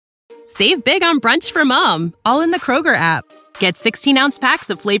Save big on brunch for mom, all in the Kroger app. Get 16-ounce packs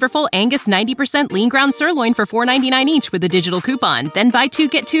of flavorful Angus 90% lean ground sirloin for $4.99 each with a digital coupon. Then buy 2,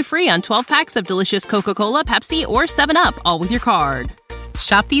 get 2 free on 12 packs of delicious Coca-Cola, Pepsi, or 7-Up, all with your card.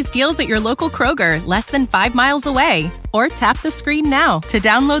 Shop these deals at your local Kroger, less than 5 miles away. Or tap the screen now to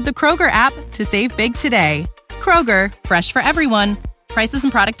download the Kroger app to save big today. Kroger, fresh for everyone. Prices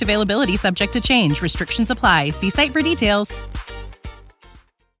and product availability subject to change. Restrictions apply. See site for details.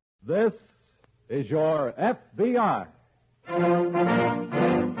 This is your FBI.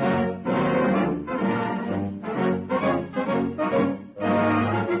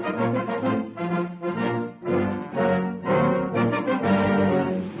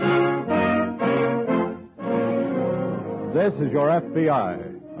 This is your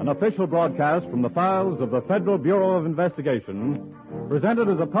FBI, an official broadcast from the files of the Federal Bureau of Investigation, presented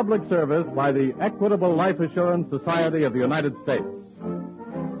as a public service by the Equitable Life Assurance Society of the United States.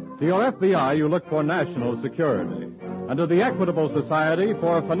 To your FBI, you look for national security, and to the Equitable Society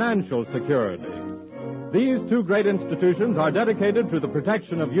for financial security. These two great institutions are dedicated to the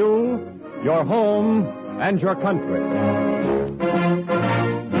protection of you, your home, and your country.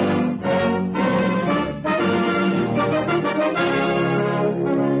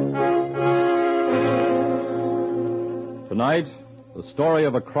 Tonight, the story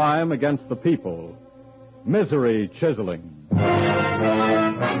of a crime against the people, misery chiseling.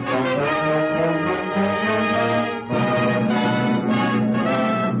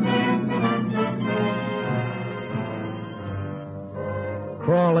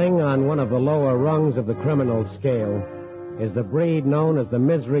 Crawling on one of the lower rungs of the criminal scale is the breed known as the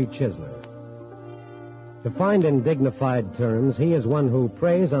misery chiseler. Defined in dignified terms, he is one who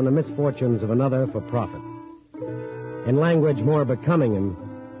preys on the misfortunes of another for profit. In language more becoming him,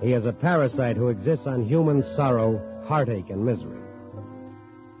 he is a parasite who exists on human sorrow, heartache, and misery.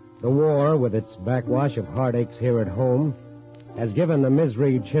 The war, with its backwash of heartaches here at home, has given the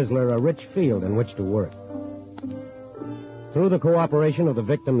misery chiseler a rich field in which to work. Through the cooperation of the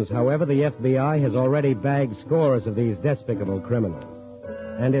victims, however, the FBI has already bagged scores of these despicable criminals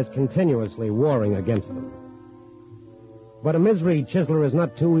and is continuously warring against them. But a misery chiseler is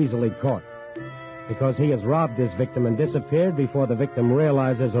not too easily caught, because he has robbed his victim and disappeared before the victim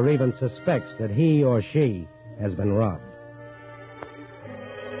realizes or even suspects that he or she has been robbed.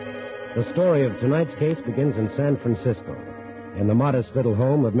 The story of tonight's case begins in San Francisco, in the modest little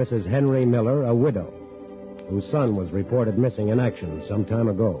home of Mrs. Henry Miller, a widow, whose son was reported missing in action some time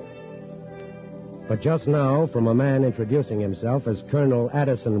ago. But just now, from a man introducing himself as Colonel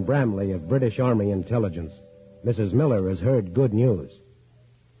Addison Bramley of British Army Intelligence, Mrs. Miller has heard good news.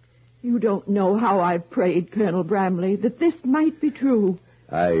 You don't know how I've prayed, Colonel Bramley, that this might be true.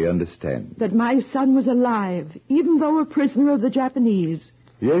 I understand. That my son was alive, even though a prisoner of the Japanese.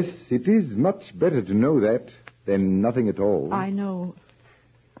 Yes, it is much better to know that than nothing at all. I know.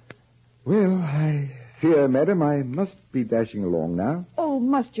 Well, I fear, madam, I must be dashing along now. Oh,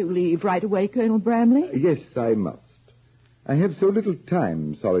 must you leave right away, Colonel Bramley? Yes, I must. I have so little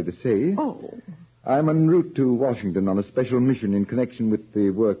time, sorry to say. Oh. I'm en route to Washington on a special mission in connection with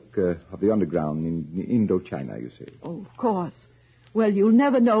the work of the underground in Indochina, you see. Oh, of course. Well, you'll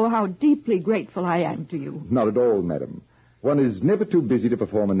never know how deeply grateful I am to you. Not at all, madam. One is never too busy to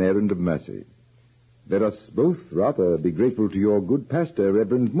perform an errand of mercy. Let us both rather be grateful to your good pastor,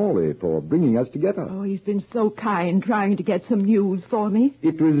 Reverend Morley, for bringing us together. Oh, he's been so kind trying to get some news for me.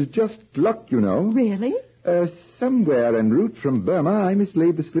 It was just luck, you know. Really? Somewhere en route from Burma, I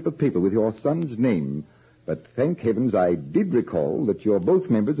mislaid the slip of paper with your son's name. But thank heavens I did recall that you're both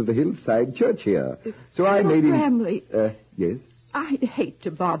members of the Hillside Church here. So I made him... Bramley. Yes? I'd hate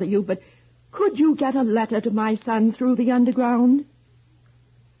to bother you, but could you get a letter to my son through the underground?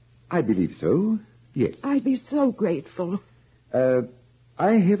 I believe so, yes. I'd be so grateful.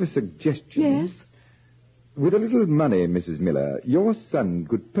 I have a suggestion. Yes? With a little money, Mrs. Miller, your son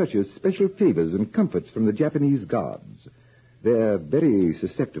could purchase special favors and comforts from the Japanese guards. They're very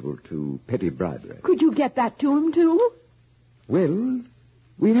susceptible to petty bribery. Could you get that to him, too? Well,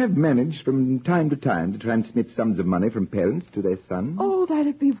 we have managed from time to time to transmit sums of money from parents to their sons. Oh,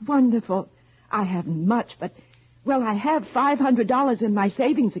 that'd be wonderful. I haven't much, but, well, I have $500 in my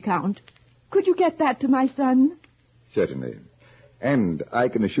savings account. Could you get that to my son? Certainly. And I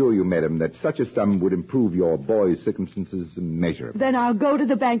can assure you, madam, that such a sum would improve your boy's circumstances immeasurably. Then I'll go to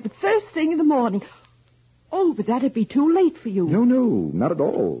the bank the first thing in the morning. Oh, but that'd be too late for you. No, not at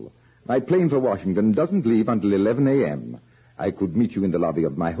all. My plane for Washington doesn't leave until 11 a.m. I could meet you in the lobby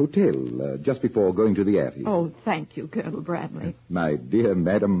of my hotel just before going to the airfield. Oh, thank you, Colonel Bramley. My dear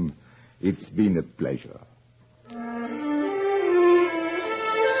madam, it's been a pleasure.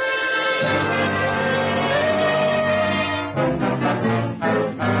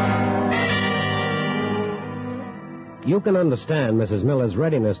 You can understand Mrs. Miller's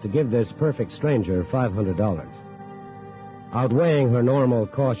readiness to give this perfect stranger $500. Outweighing her normal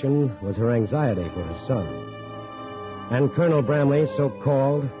caution was her anxiety for his son. And Colonel Bramley's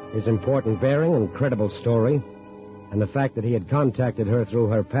so-called, his important bearing and credible story, and the fact that he had contacted her through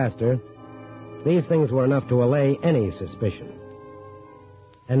her pastor, these things were enough to allay any suspicion.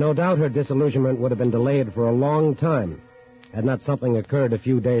 And no doubt her disillusionment would have been delayed for a long time had not something occurred a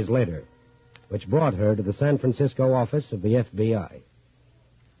few days later, which brought her to the San Francisco office of the FBI.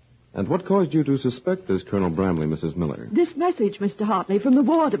 And what caused you to suspect this Colonel Bramley, Mrs. Miller? This message, Mr. Hartley, from the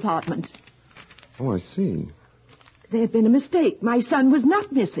War Department. Oh, I see. There had been a mistake. My son was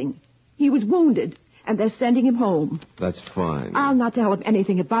not missing. He was wounded, and they're sending him home. That's fine. I'll not tell him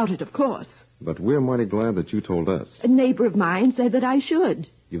anything about it, of course. But we're mighty glad that you told us. A neighbor of mine said that I should.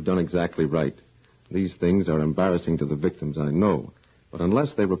 You've done exactly right. These things are embarrassing to the victims, I know. But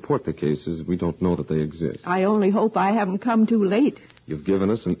unless they report the cases, we don't know that they exist. I only hope I haven't come too late. You've given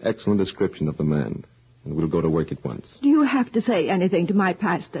us an excellent description of the man, and we'll go to work at once. Do you have to say anything to my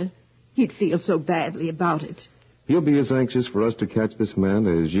pastor? He'd feel so badly about it. He'll be as anxious for us to catch this man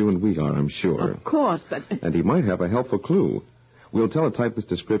as you and we are, I'm sure. Of course, but... And he might have a helpful clue. We'll teletype this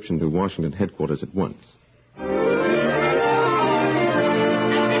description to Washington headquarters at once.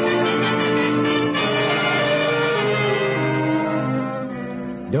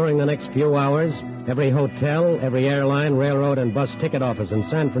 During the next few hours, every hotel, every airline, railroad, and bus ticket office in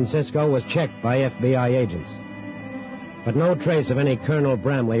San Francisco was checked by FBI agents. But no trace of any Colonel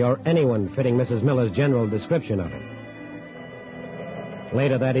Bramley or anyone fitting Mrs. Miller's general description of him.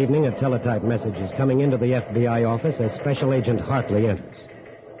 Later that evening, a teletype message is coming into the FBI office as Special Agent Hartley enters.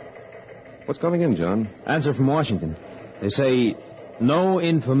 What's coming in, John? Answer from Washington. They say no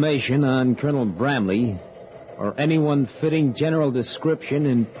information on Colonel Bramley or anyone fitting general description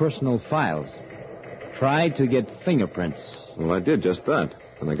in personal files. Tried to get fingerprints. Well, I did just that,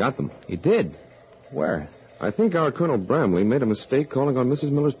 and I got them. You did? Where? I think our Colonel Bramley made a mistake calling on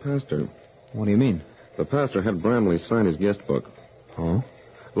Mrs. Miller's pastor. What do you mean? The pastor had Bramley sign his guest book. Oh?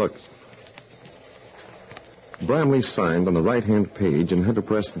 Look. Bramley signed on the right-hand page and had to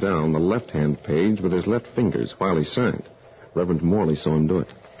press down the left-hand page with his left fingers while he signed. Reverend Morley saw him do it.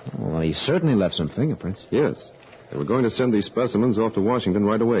 Well, he certainly left some fingerprints. Yes. They were going to send these specimens off to Washington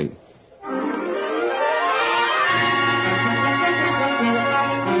right away.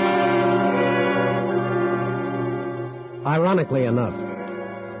 Ironically enough,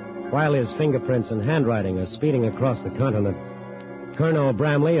 while his fingerprints and handwriting are speeding across the continent, Colonel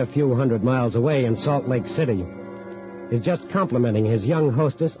Bramley, a few hundred miles away in Salt Lake City, is just complimenting his young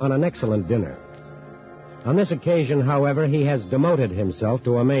hostess on an excellent dinner. On this occasion, however, he has demoted himself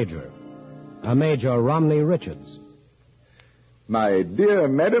to a Major Romney Richards. My dear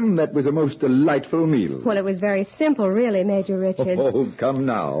madam, that was a most delightful meal. Well, it was very simple, really, Major Richards. Oh, come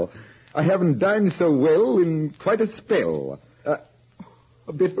now. I haven't dined so well in quite a spell.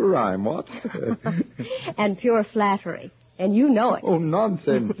 A bit of a rhyme, what? And pure flattery. And you know it. Oh,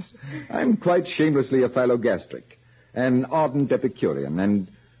 nonsense. I'm quite shamelessly a philogastric, an ardent Epicurean, and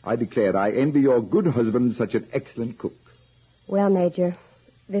I declare I envy your good husband such an excellent cook. Well, Major,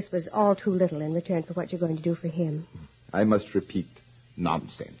 this was all too little in return for what you're going to do for him. I must repeat,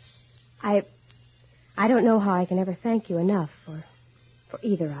 nonsense. I don't know how I can ever thank you enough for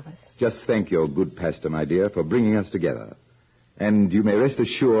either of us. Just thank your good pastor, my dear, for bringing us together. And you may rest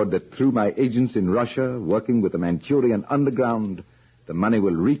assured that through my agents in Russia, working with the Manchurian underground, the money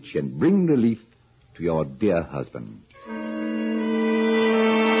will reach and bring relief to your dear husband.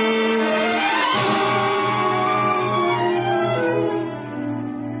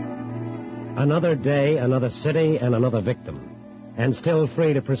 Another day, another city, and another victim, and still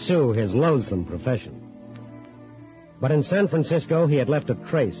free to pursue his loathsome profession. But in San Francisco, he had left a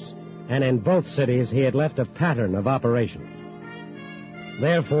trace, and in both cities, he had left a pattern of operation.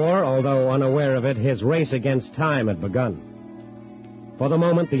 Therefore, although unaware of it, his race against time had begun. For the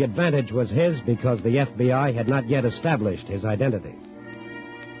moment, the advantage was his because the FBI had not yet established his identity.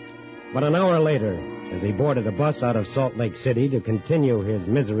 But an hour later, as he boarded a bus out of Salt Lake City to continue his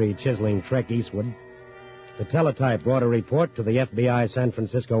misery-chiseling trek eastward, the teletype brought a report to the FBI San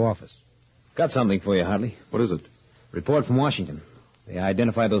Francisco office. Got something for you, Hartley. What is it? Report from Washington. They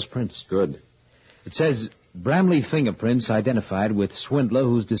identify those prints. Good. It says Bramley fingerprints identified with swindler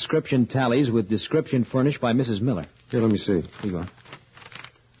whose description tallies with description furnished by Mrs. Miller. Here, let me see. Here you are.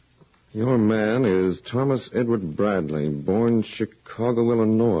 Your man is Thomas Edward Bradley, born Chicago,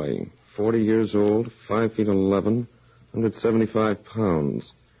 Illinois. 40 years old, 5 feet 11, 175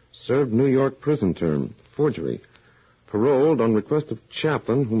 pounds. Served New York prison term, forgery. Paroled on request of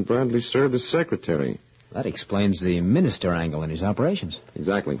chaplain whom Bradley served as secretary. That explains the minister angle in his operations.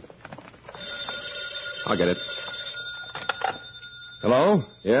 Exactly. I'll get it. Hello?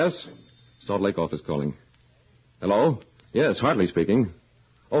 Yes? Salt Lake office calling. Hello? Yes, Hartley speaking.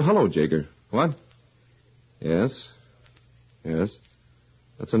 Oh, hello, Jaeger. What? Yes. Yes.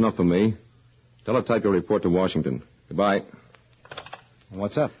 That's enough for me. Teletype your report to Washington. Goodbye.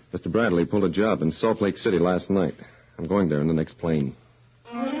 What's up? Mr. Bradley pulled a job in Salt Lake City last night. I'm going there in the next plane.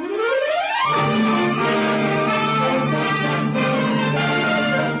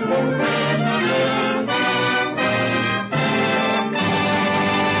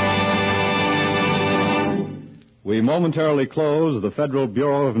 We momentarily close the Federal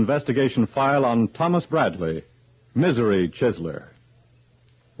Bureau of Investigation file on Thomas Bradley, Misery Chisler.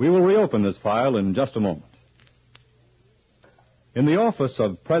 We will reopen this file in just a moment. In the office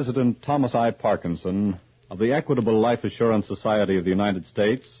of President Thomas I. Parkinson of the Equitable Life Assurance Society of the United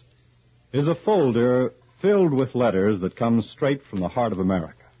States is a folder filled with letters that come straight from the heart of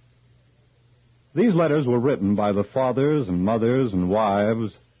America. These letters were written by the fathers and mothers and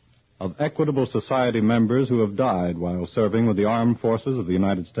wives of Equitable Society members who have died while serving with the armed forces of the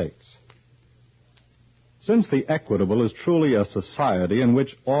United States. Since the Equitable is truly a society in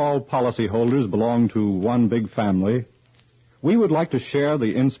which all policyholders belong to one big family, we would like to share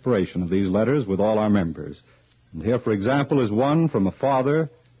the inspiration of these letters with all our members. And here, for example, is one from a father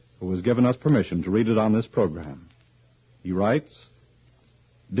who has given us permission to read it on this program. He writes,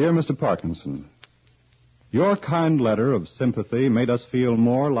 "Dear Mr. Parkinson, your kind letter of sympathy made us feel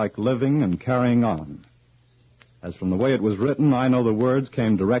more like living and carrying on. As from the way it was written, I know the words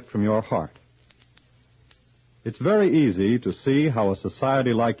came direct from your heart. It's very easy to see how a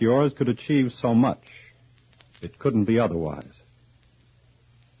society like yours could achieve so much. It couldn't be otherwise.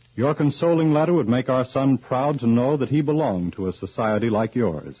 Your consoling letter would make our son proud to know that he belonged to a society like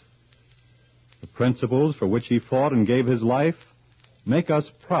yours. The principles for which he fought and gave his life make us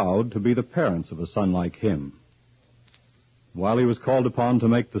proud to be the parents of a son like him. While he was called upon to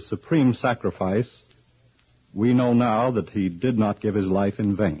make the supreme sacrifice, we know now that he did not give his life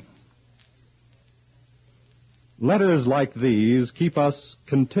in vain." Letters like these keep us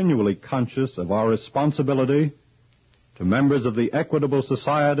continually conscious of our responsibility to members of the Equitable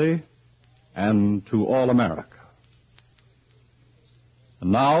Society and to all America.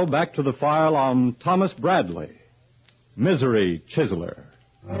 And now back to the file on Thomas Bradley, Misery Chisler.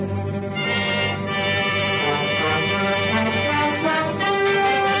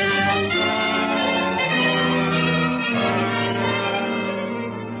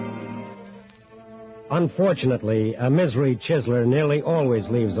 Unfortunately, a Misery Chisler nearly always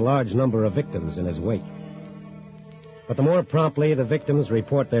leaves a large number of victims in his wake. But the more promptly the victims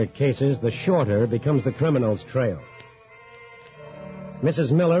report their cases, the shorter becomes the criminal's trail.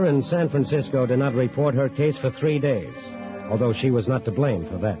 Mrs. Miller in San Francisco did not report her case for 3 days, although she was not to blame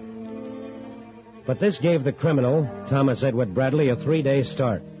for that. But this gave the criminal, Thomas Edward Bradley, a 3-day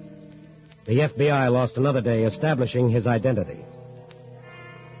start. The FBI lost another day establishing his identity.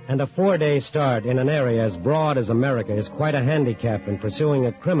 And a 4-day start in an area as broad as America is quite a handicap in pursuing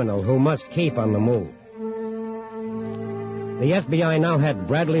a criminal who must keep on the move. The FBI now had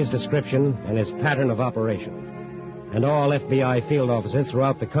Bradley's description and his pattern of operation, and all FBI field officers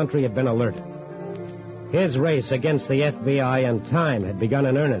throughout the country had been alerted. His race against the FBI and time had begun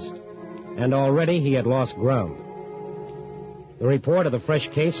in earnest, and already he had lost ground. The report of the fresh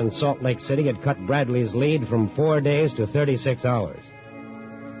case in Salt Lake City had cut Bradley's lead from 4 days to 36 hours.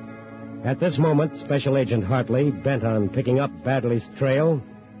 At this moment, Special Agent Hartley, bent on picking up Bradley's trail,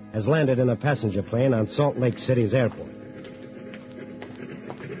 has landed in a passenger plane on Salt Lake City's airport.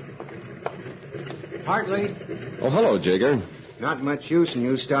 Hartley? Oh, hello, Jaeger. Not much use in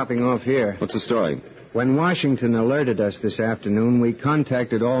you stopping off here. What's the story? When Washington alerted us this afternoon, we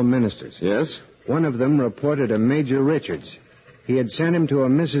contacted all ministers. Yes? One of them reported a Major Richards. He had sent him to a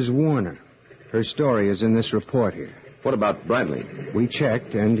Mrs. Warner. Her story is in this report here. What about Bradley? We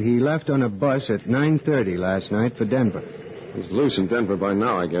checked, and he left on a bus at 9:30 last night for Denver. He's loose in Denver by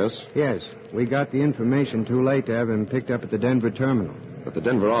now, I guess. Yes, we got the information too late to have him picked up at the Denver terminal. But the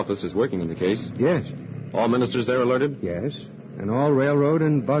Denver office is working in the case. Yes. All ministers there alerted? Yes, and all railroad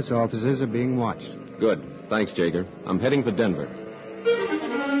and bus offices are being watched. Good. Thanks, Jaeger. I'm heading for Denver.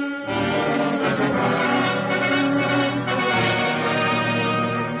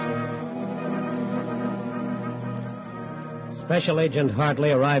 Special Agent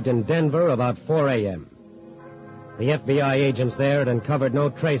Hartley arrived in Denver about 4 a.m. The FBI agents there had uncovered no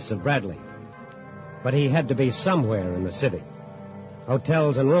trace of Bradley. But he had to be somewhere in the city.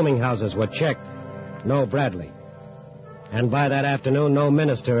 Hotels and rooming houses were checked. No Bradley. And by that afternoon, no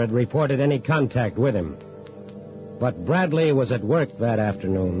minister had reported any contact with him. But Bradley was at work that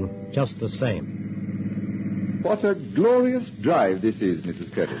afternoon, just the same. What a glorious drive this is,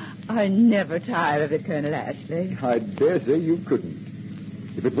 Mrs. Curtis. I never tire of it, Colonel Ashley. I dare say you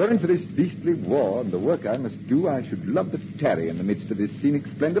couldn't. If it weren't for this beastly war and the work I must do, I should love to tarry in the midst of this scenic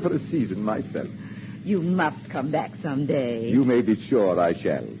splendor for a season myself. You must come back someday. You may be sure I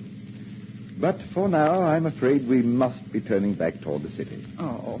shall. But for now, I'm afraid we must be turning back toward the city.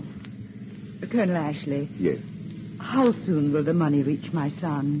 Oh. Colonel Ashley. Yes. How soon will the money reach my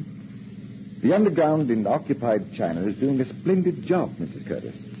son? The underground in occupied China is doing a splendid job, Mrs.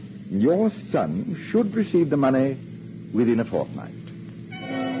 Curtis. Your son should receive the money within a fortnight.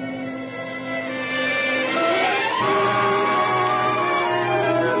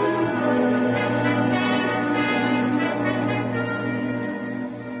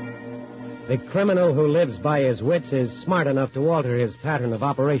 The criminal who lives by his wits is smart enough to alter his pattern of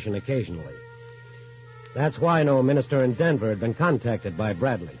operation occasionally. That's why no minister in Denver had been contacted by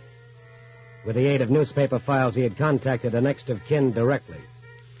Bradley. With the aid of newspaper files, he had contacted a next of kin directly.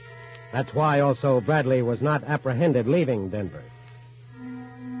 That's why also Bradley was not apprehended leaving Denver.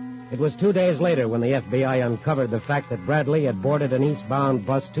 It was 2 days later when the FBI uncovered the fact that Bradley had boarded an eastbound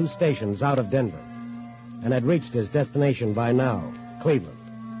bus 2 stations out of Denver and had reached his destination by now, Cleveland.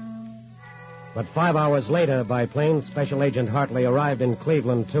 But 5 hours later, by plane, Special Agent Hartley arrived in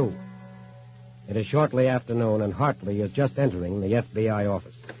Cleveland, too. It is shortly after noon, and Hartley is just entering the FBI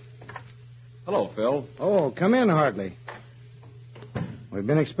office. Hello, Phil. Oh, come in, Hartley. We've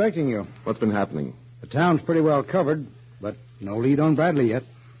been expecting you. What's been happening? The town's pretty well covered, but no lead on Bradley yet.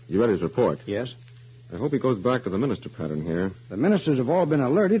 You read his report? Yes. I hope he goes back to the minister pattern here. The ministers have all been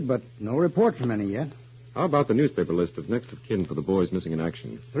alerted, but no report from any yet. How about the newspaper list of next of kin for the boys missing in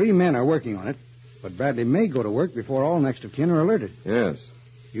action? 3 men are working on it, but Bradley may go to work before all next of kin are alerted. Yes.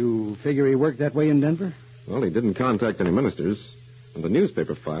 You figure he worked that way in Denver? Well, he didn't contact any ministers, and the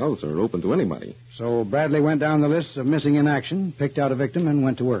newspaper files are open to anybody. So Bradley went down the list of missing in action, picked out a victim, and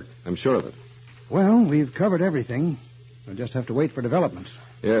went to work. I'm sure of it. Well, we've covered everything. We'll just have to wait for developments.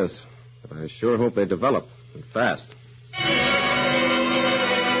 Yes, but I sure hope they develop, and fast.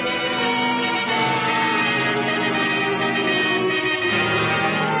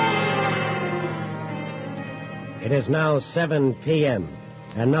 It is now 7 p.m.,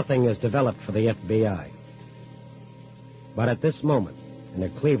 and nothing is developed for the FBI. But at this moment, in a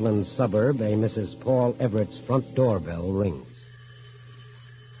Cleveland suburb, a Mrs. Paul Everett's front doorbell rings.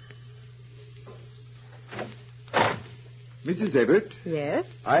 Mrs. Everett? Yes?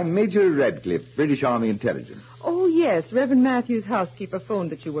 I'm Major Radcliffe, British Army Intelligence. Oh, yes. Reverend Matthews' housekeeper phoned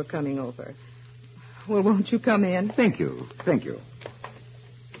that you were coming over. Well, won't you come in? Thank you. Thank you.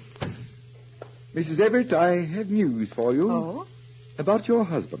 Mrs. Everett, I have news for you. Oh? About your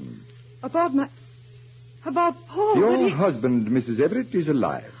husband. About Paul? Your husband, Mrs. Everett, is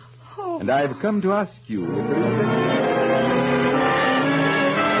alive. Oh. And I've come to ask you if there is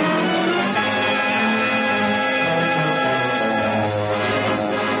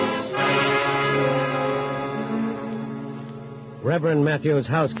Reverend Matthews'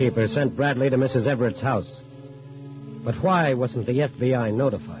 housekeeper sent Bradley to Mrs. Everett's house. But why wasn't the FBI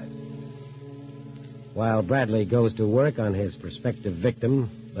notified? While Bradley goes to work on his prospective victim,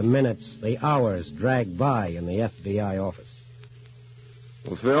 the minutes, the hours drag by in the FBI office.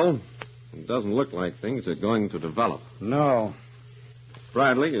 Well, Phil, it doesn't look like things are going to develop. No. If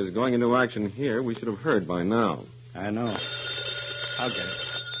Bradley is going into action here, we should have heard by now. I know. I'll get it.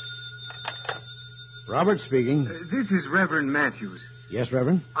 Robert speaking. This is Reverend Matthews. Yes,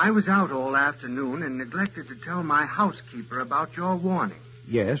 Reverend? I was out all afternoon and neglected to tell my housekeeper about your warning.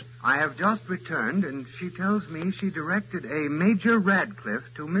 Yes. I have just returned, and she tells me she directed a Major Radcliffe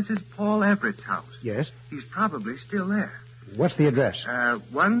to Mrs. Paul Everett's house. Yes. He's probably still there. What's the address?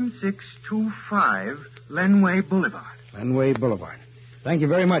 1625 Lenway Boulevard. Lenway Boulevard. Thank you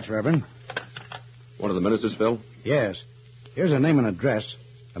very much, Reverend. One of the ministers, Phil? Yes. Here's a name and address.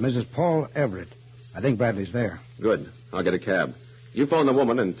 Mrs. Paul Everett. I think Bradley's there. Good. I'll get a cab. You phone the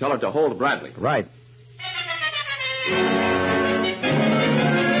woman and tell her to hold Bradley. Right.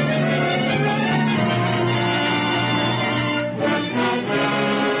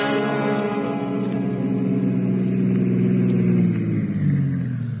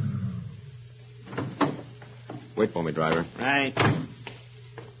 Wait for me, driver. Right.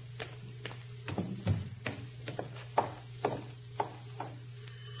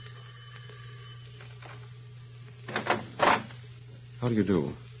 How do you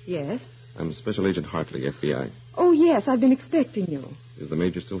do? Yes? I'm Special Agent Hartley, FBI. Oh, yes, I've been expecting you. Is the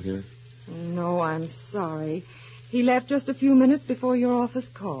major still here? No, I'm sorry. He left just a few minutes before your office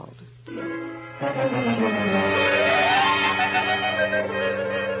called.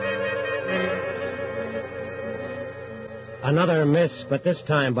 Another miss, but this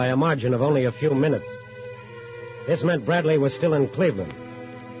time by a margin of only a few minutes. This meant Bradley was still in Cleveland.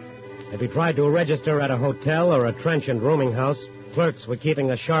 If he tried to register at a hotel or a trenchant rooming house, clerks were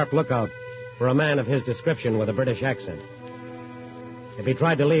keeping a sharp lookout for a man of his description with a British accent. If he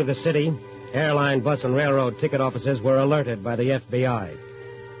tried to leave the city, airline, bus, and railroad ticket offices were alerted by the FBI,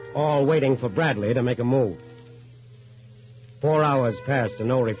 all waiting for Bradley to make a move. 4 hours passed and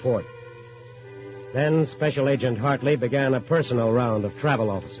no report. Then Special Agent Hartley began a personal round of travel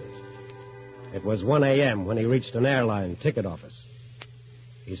officers. It was 1 a.m. when he reached an airline ticket office.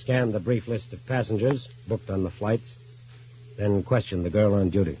 He scanned the brief list of passengers booked on the flights, then questioned the girl on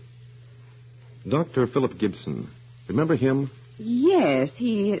duty. Dr. Philip Gibson. Remember him? Yes,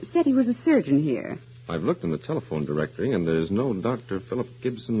 he said he was a surgeon here. I've looked in the telephone directory, and there's no Dr. Philip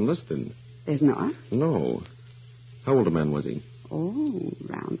Gibson listed. There's not? No. How old a man was he? Oh,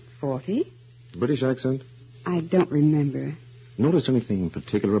 around 40. British accent? I don't remember. Notice anything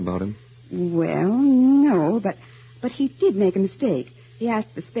particular about him? Well, no, but he did make a mistake. He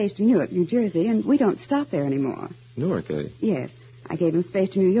asked for space to Newark, New Jersey, and we don't stop there anymore. Newark, eh? Yes. I gave him space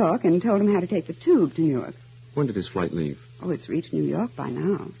to New York and told him how to take the tube to Newark. When did his flight leave? Oh, it's reached New York by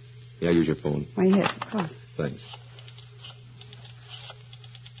now. Yeah, use your phone. Why, yes, of course. Thanks.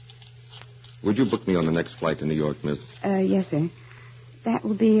 Would you book me on the next flight to New York, miss? Yes, sir. That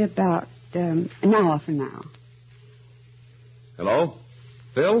will be about an hour from now. Hello?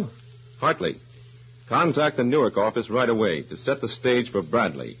 Phil? Hartley. Contact the Newark office right away to set the stage for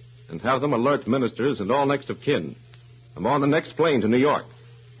Bradley and have them alert ministers and all next of kin. I'm on the next plane to New York.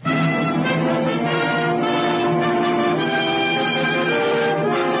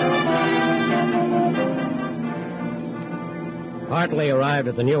 Hartley arrived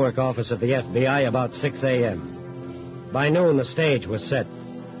at the Newark office of the FBI about 6 a.m. By noon, the stage was set.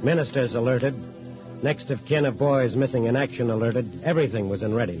 Ministers alerted. Next of kin of boys missing in action alerted. Everything was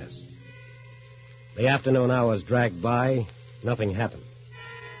in readiness. The afternoon hours dragged by. Nothing happened.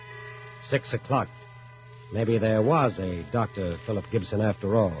 6 o'clock. Maybe there was a Dr. Philip Gibson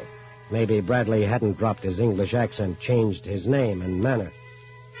after all. Maybe Bradley hadn't dropped his English accent, changed his name and manner.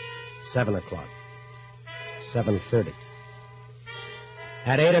 7 o'clock. 7:30.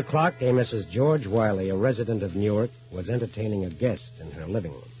 At 8 o'clock, a Mrs. George Wiley, a resident of Newark, was entertaining a guest in her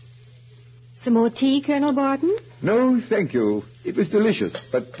living room. Some more tea, Colonel Barton? No, thank you. It was delicious,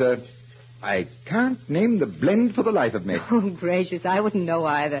 but I can't name the blend for the life of me. Oh, gracious, I wouldn't know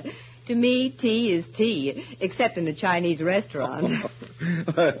either. To me, tea is tea, except in a Chinese restaurant.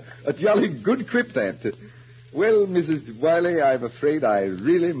 A jolly good quip, that. Well, Mrs. Wiley, I'm afraid I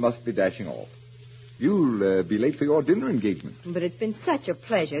really must be dashing off. You'll be late for your dinner engagement. But it's been such a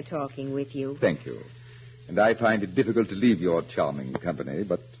pleasure talking with you. Thank you. And I find it difficult to leave your charming company,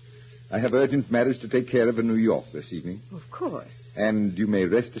 but I have urgent matters to take care of in New York this evening. Of course. And you may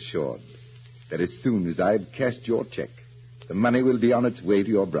rest assured that as soon as I've cashed your check, the money will be on its way to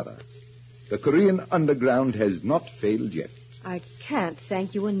your brother. The Korean underground has not failed yet. I can't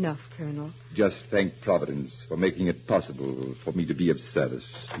thank you enough, Colonel. Just thank Providence for making it possible for me to be of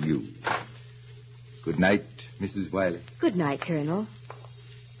service to you. Good night, Mrs. Wiley. Good night, Colonel.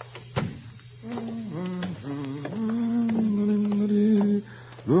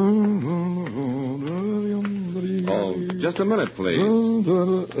 Oh, just a minute, please.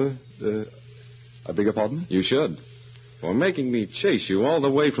 I beg your pardon? You should. For making me chase you all the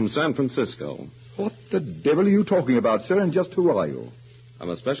way from San Francisco. What the devil are you talking about, sir, and just who are you?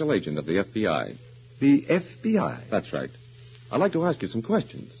 I'm a special agent of the FBI. The FBI? That's right. I'd like to ask you some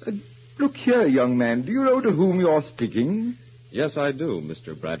questions. Look here, young man. Do you know to whom you're speaking? Yes, I do,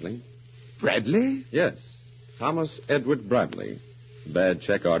 Mr. Bradley. Bradley? Yes. Thomas Edward Bradley. Bad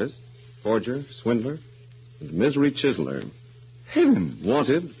check artist, forger, swindler, and misery chiseler. Heavens.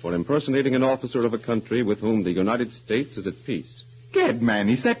 Wanted for impersonating an officer of a country with whom the United States is at peace. Gad, man,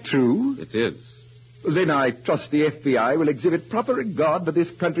 is that true? It is. Then I trust the FBI will exhibit proper regard for this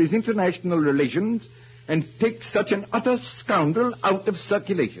country's international relations and take such an utter scoundrel out of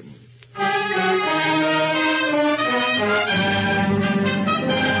circulation.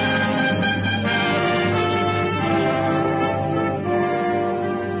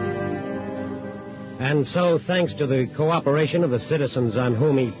 And so, thanks to the cooperation of the citizens on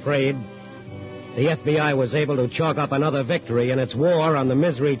whom he preyed, the FBI was able to chalk up another victory in its war on the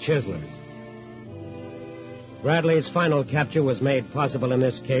misery chiselers. Bradley's final capture was made possible in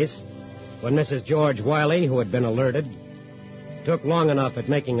this case when Mrs. George Wiley, who had been alerted, took long enough at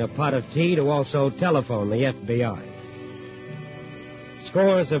making a pot of tea to also telephone the FBI.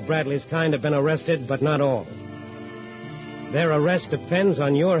 Scores of Bradley's kind have been arrested, but not all. Their arrest depends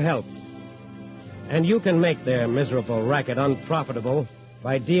on your help. And you can make their miserable racket unprofitable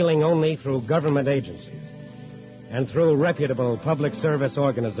by dealing only through government agencies and through reputable public service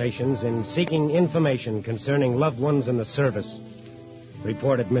organizations in seeking information concerning loved ones in the service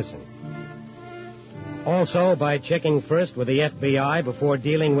reported missing. Also by checking first with the FBI before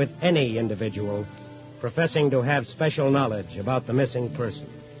dealing with any individual professing to have special knowledge about the missing person.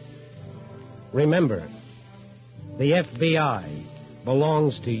 Remember, the FBI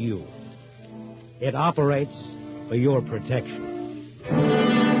belongs to you. It operates for your protection.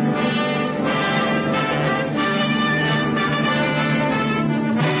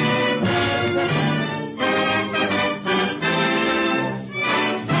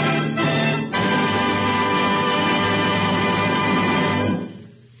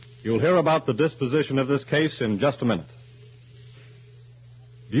 You'll hear about the disposition of this case in just a minute.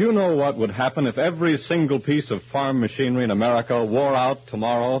 Do you know what would happen if every single piece of farm machinery in America wore out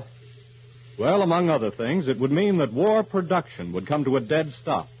tomorrow? Well, among other things, it would mean that war production would come to a dead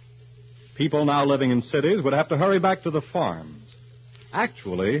stop. People now living in cities would have to hurry back to the farms.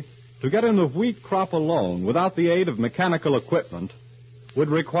 Actually, to get in the wheat crop alone without the aid of mechanical equipment would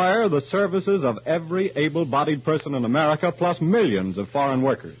require the services of every able-bodied person in America, plus millions of foreign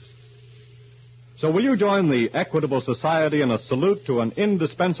workers. So will you join the Equitable Society in a salute to an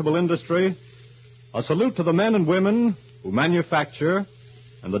indispensable industry, a salute to the men and women who manufacture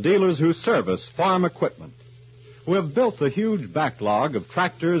and the dealers who service farm equipment, who have built the huge backlog of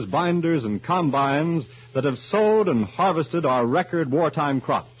tractors, binders, and combines that have sowed and harvested our record wartime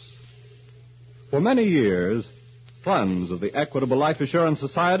crops? For many years, funds of the Equitable Life Assurance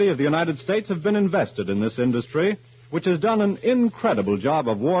Society of the United States have been invested in this industry, which has done an incredible job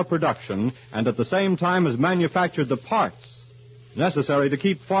of war production and at the same time has manufactured the parts necessary to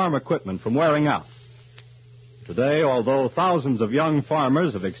keep farm equipment from wearing out. Today, although thousands of young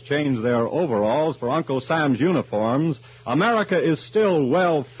farmers have exchanged their overalls for Uncle Sam's uniforms, America is still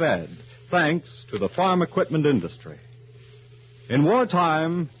well fed, thanks to the farm equipment industry. In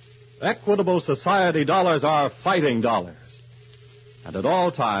wartime, Equitable Society dollars are fighting dollars, and at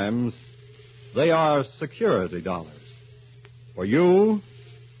all times, they are security dollars for you,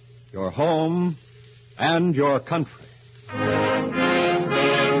 your home, and your country.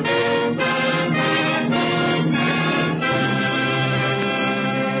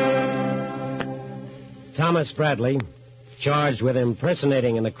 Thomas Bradley, charged with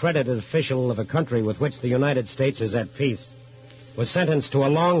impersonating an accredited official of a country with which the United States is at peace, was sentenced to a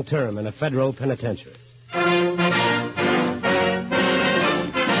long term in a federal penitentiary.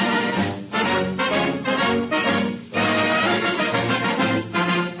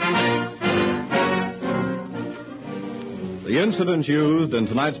 The incidents used in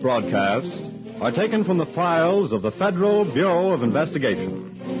tonight's broadcast are taken from the files of the Federal Bureau of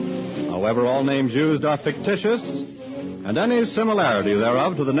Investigation. However, all names used are fictitious, and any similarity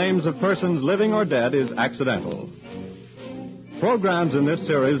thereof to the names of persons living or dead is accidental. Programs in this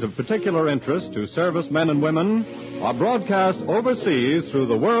series of particular interest to servicemen and women are broadcast overseas through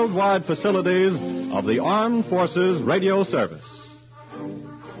the worldwide facilities of the Armed Forces Radio Service.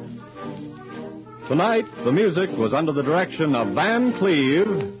 Tonight, the music was under the direction of Van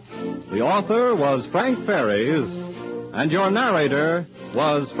Cleve, the author was Frank Ferries, and your narrator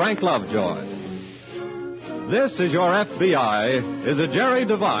was Frank Lovejoy. This is Your FBI is a Jerry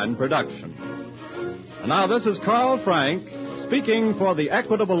Devine production. And now this is Carl Frank speaking for the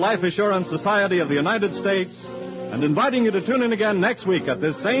Equitable Life Assurance Society of the United States and inviting you to tune in again next week at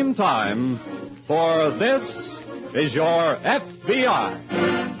this same time for This is Your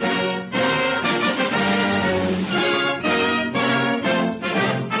FBI.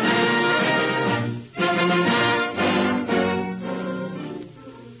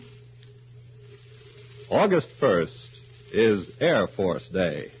 August 1st is Air Force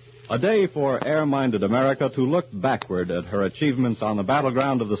Day, a day for air-minded America to look backward at her achievements on the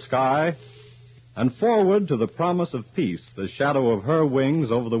battleground of the sky and forward to the promise of peace, the shadow of her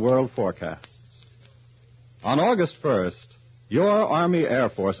wings over the world forecasts. On August 1st, your Army Air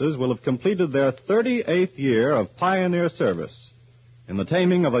Forces will have completed their 38th year of pioneer service in the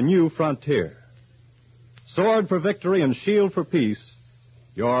taming of a new frontier. Sword for victory and shield for peace,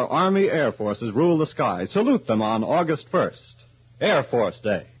 your Army Air Forces rule the skies. Salute them on August 1st, Air Force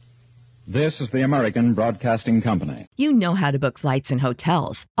Day. This is the American Broadcasting Company. You know how to book flights and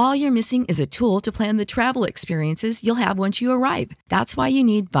hotels. All you're missing is a tool to plan the travel experiences you'll have once you arrive. That's why you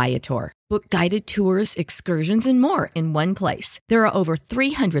need Viator. Book guided tours, excursions, and more in one place. There are over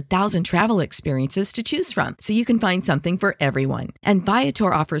 300,000 travel experiences to choose from, so you can find something for everyone. And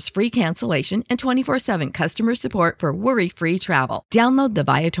Viator offers free cancellation and 24/7 customer support for worry-free travel. Download the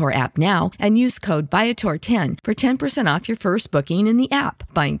Viator app now and use code Viator10 for 10% off your first booking in the app.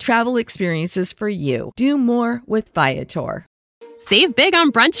 Find travel experiences for you. Do more with Viator. Save big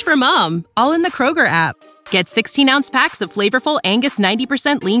on brunch for mom, all in the Kroger app. Get 16-ounce packs of flavorful Angus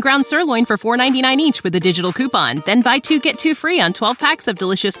 90% lean ground sirloin for $4.99 each with a digital coupon. Then buy 2, get 2 free on 12 packs of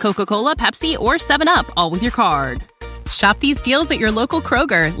delicious Coca-Cola, Pepsi, or 7-Up, all with your card. Shop these deals at your local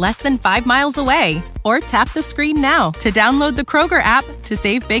Kroger, less than 5 miles away. Or tap the screen now to download the Kroger app to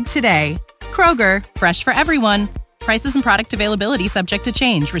save big today. Kroger, fresh for everyone. Prices and product availability subject to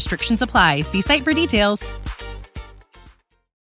change. Restrictions apply. See site for details.